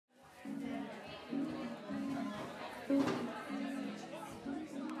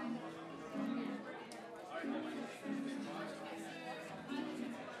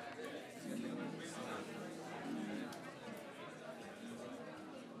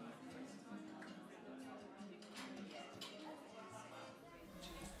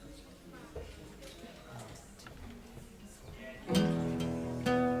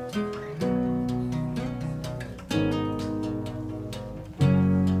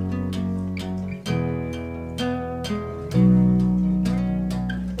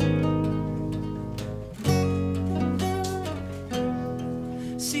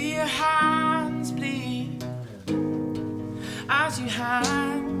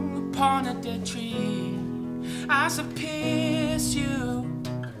upon a dead tree as I pierce you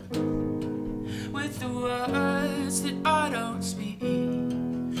with the words that I don't speak.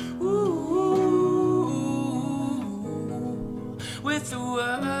 Ooh, with the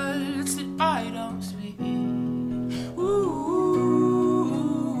words that I don't speak. Ooh,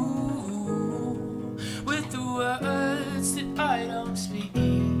 with the words that I don't speak.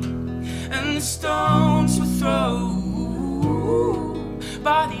 And the stones were thrown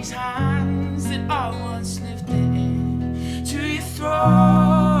by these hands that I once lifted to your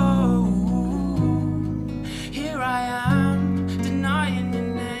throne. Here I am, denying your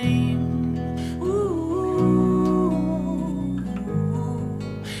name. Ooh,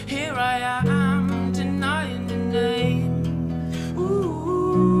 here I am, denying your name. Ooh,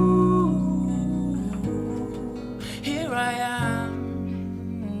 here I am.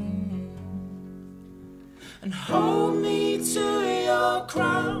 And hold me to your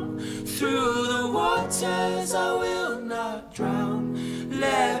crown. Through the waters I will not drown.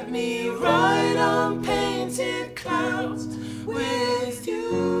 Let me ride on painted clouds with you.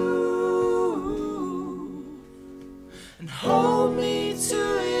 And hold me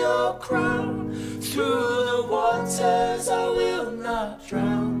to your crown. Through the waters I will not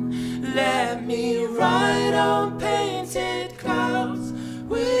drown. Let me ride on painted clouds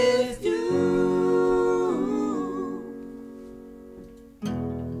with you.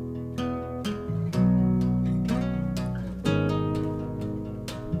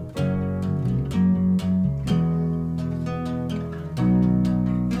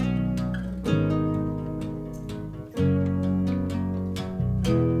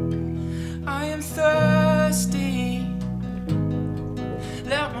 Thirsty,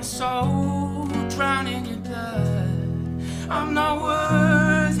 let my soul drown in your blood. I'm not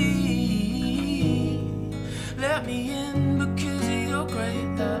worthy, let me in because of your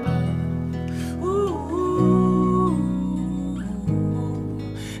great love. Ooh,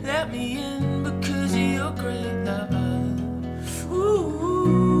 let me in because of your great love.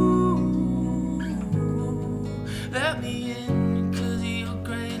 Ooh, let me in because of your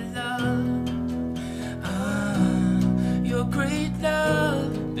great love. Your great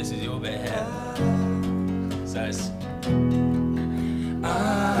love. This is your bit here. So it's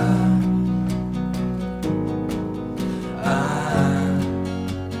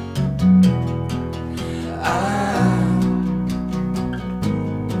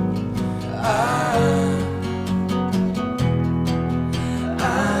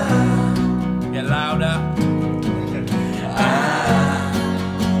get louder.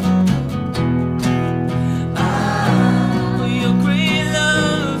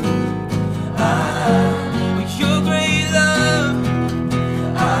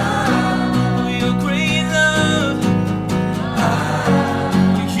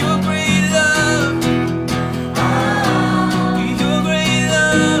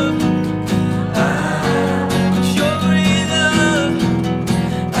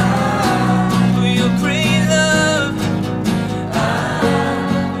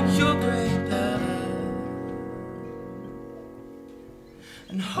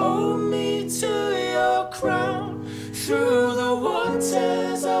 And hold me to your crown. Through the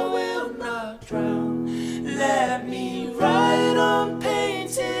waters I will not drown. Let me ride on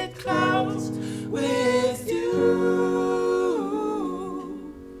painted clouds with you.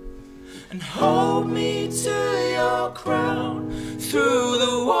 And hold me to your crown. Through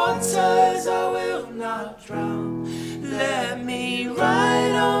the waters I will not drown. Let me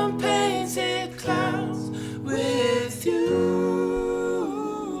ride on painted clouds with you.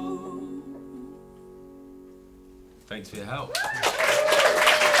 Thanks for your help.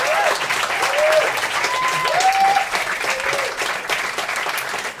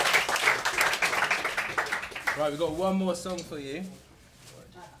 Right, we've got one more song for you.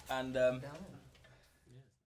 And